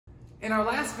In our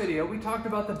last video, we talked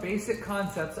about the basic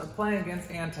concepts of playing against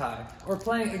anti, or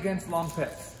playing against long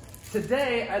pips.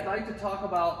 Today, I'd like to talk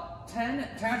about 10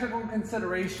 tactical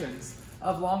considerations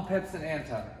of long pips and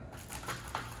anti.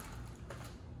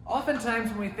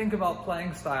 Oftentimes when we think about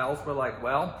playing styles, we're like,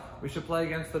 well, we should play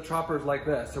against the choppers like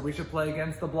this, or we should play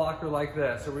against the blocker like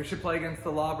this, or we should play against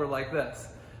the lobber like this.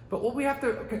 But what we have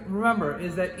to remember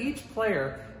is that each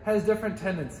player has different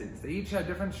tendencies. They each have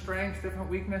different strengths,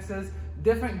 different weaknesses,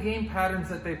 different game patterns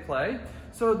that they play.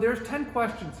 So there's 10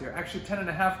 questions here, actually 10 and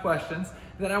a half questions,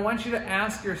 that I want you to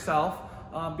ask yourself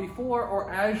before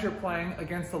or as you're playing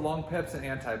against the long pips and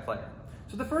anti player.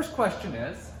 So the first question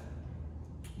is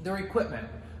their equipment.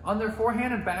 On their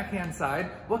forehand and backhand side,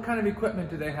 what kind of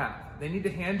equipment do they have? They need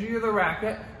to hand you the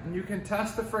racket, and you can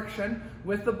test the friction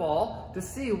with the ball to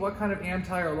see what kind of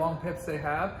anti or long pips they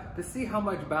have, to see how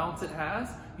much bounce it has.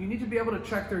 You need to be able to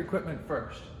check their equipment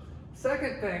first.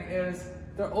 Second thing is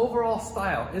their overall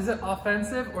style. Is it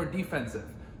offensive or defensive?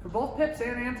 For both pips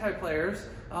and anti players,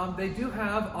 they do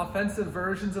have offensive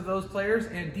versions of those players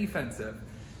and defensive.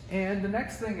 And the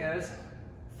next thing is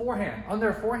forehand. On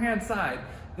their forehand side,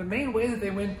 the main way that they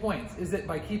win points, is it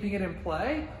by keeping it in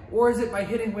play, or is it by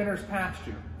hitting winners past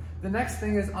you? The next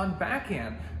thing is on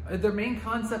backhand. Their main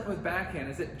concept with backhand,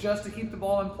 is it just to keep the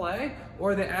ball in play,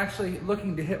 or are they actually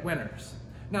looking to hit winners?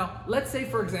 Now, let's say,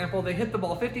 for example, they hit the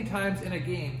ball 50 times in a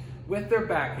game with their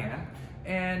backhand,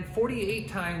 and 48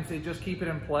 times they just keep it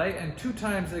in play, and 2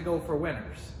 times they go for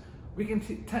winners. We can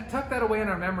tuck that away in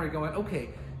our memory going, okay,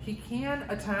 he can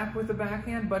attack with the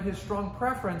backhand, but his strong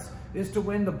preference is to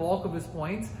win the bulk of his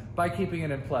points by keeping it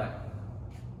in play.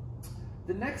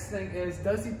 The next thing is,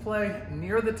 does he play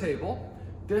near the table?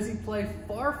 Does he play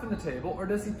far from the table? Or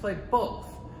does he play both?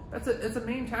 It's a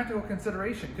main tactical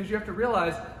consideration, because you have to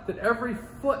realize that every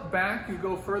foot back you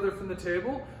go further from the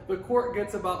table, the court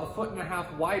gets about 1.5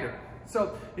 feet wider.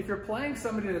 So if you're playing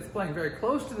somebody that's playing very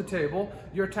close to the table,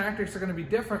 your tactics are going to be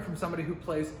different from somebody who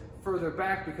plays further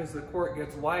back, because the court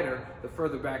gets wider the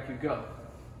further back you go.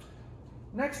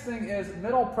 Next thing is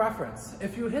middle preference.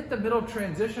 If you hit the middle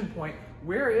transition point,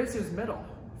 where is his middle?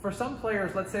 For some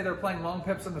players, let's say they're playing long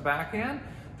pips on the backhand,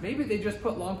 maybe they just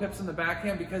put long pips in the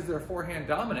backhand because they're forehand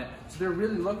dominant, so they're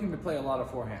really looking to play a lot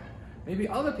of forehand. Maybe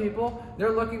other people,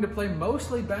 they're looking to play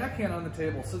mostly backhand on the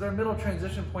table, so their middle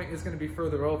transition point is going to be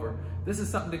further over. This is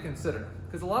something to consider,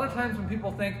 because a lot of times when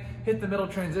people think hit the middle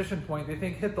transition point, they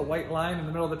think hit the white line in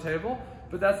the middle of the table,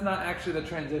 but that's not actually the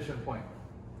transition point.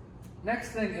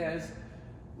 Next thing is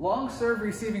long serve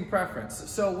receiving preference.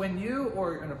 So when you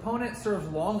or an opponent serves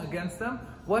long against them,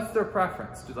 what's their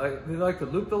preference? Do they like to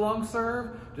loop the long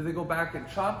serve? Do they go back and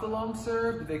chop the long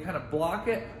serve? Do they kind of block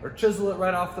it or chisel it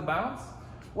right off the bounce?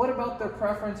 What about their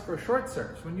preference for short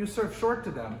serves? When you serve short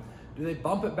to them, do they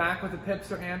bump it back with the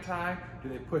pips or anti? Do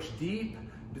they push deep?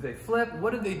 Do they flip?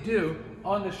 What do they do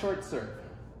on the short serve?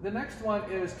 The next one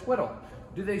is twiddle.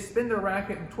 Do they spin their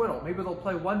racket and twiddle? Maybe they'll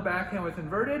play one backhand with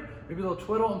inverted, maybe they'll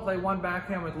twiddle and play one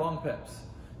backhand with long pips.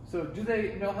 So do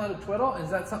they know how to twiddle? Is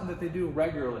that something that they do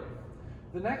regularly?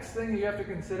 The next thing you have to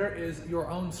consider is your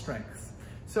own strengths.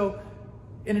 So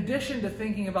in addition to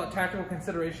thinking about tactical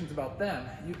considerations about them,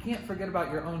 you can't forget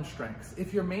about your own strengths.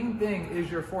 If your main thing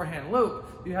is your forehand loop,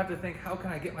 you have to think, how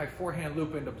can I get my forehand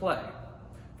loop into play?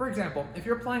 For example, if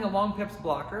you're playing a long pips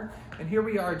blocker, and here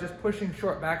we are just pushing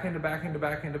short backhand to backhand to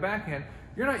backhand to backhand,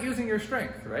 you're not using your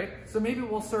strength, right? So maybe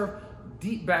we'll serve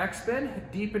deep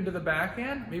backspin, deep into the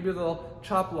backhand, maybe they'll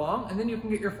chop long, and then you can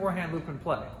get your forehand loop in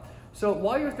play. So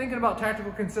while you're thinking about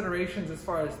tactical considerations as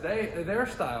far as their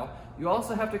style, you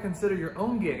also have to consider your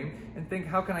own game and think,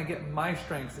 how can I get my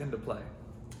strengths into play?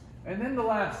 And then the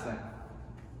last thing.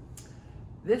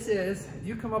 This is,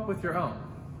 you come up with your own.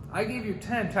 I gave you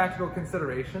 10 tactical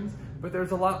considerations, but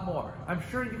there's a lot more. I'm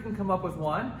sure you can come up with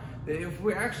one. If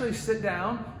we actually sit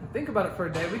down and think about it for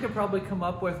a day, we could probably come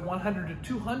up with 100 to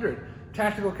 200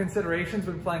 tactical considerations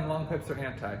when playing long pips or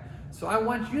anti. So I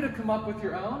want you to come up with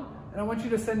your own, and I want you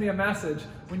to send me a message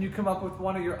when you come up with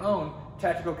one of your own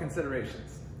tactical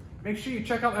considerations. Make sure you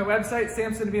check out my website,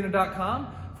 samsonavina.com,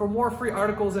 for more free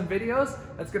articles and videos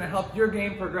that's going to help your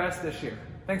game progress this year.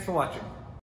 Thanks for watching.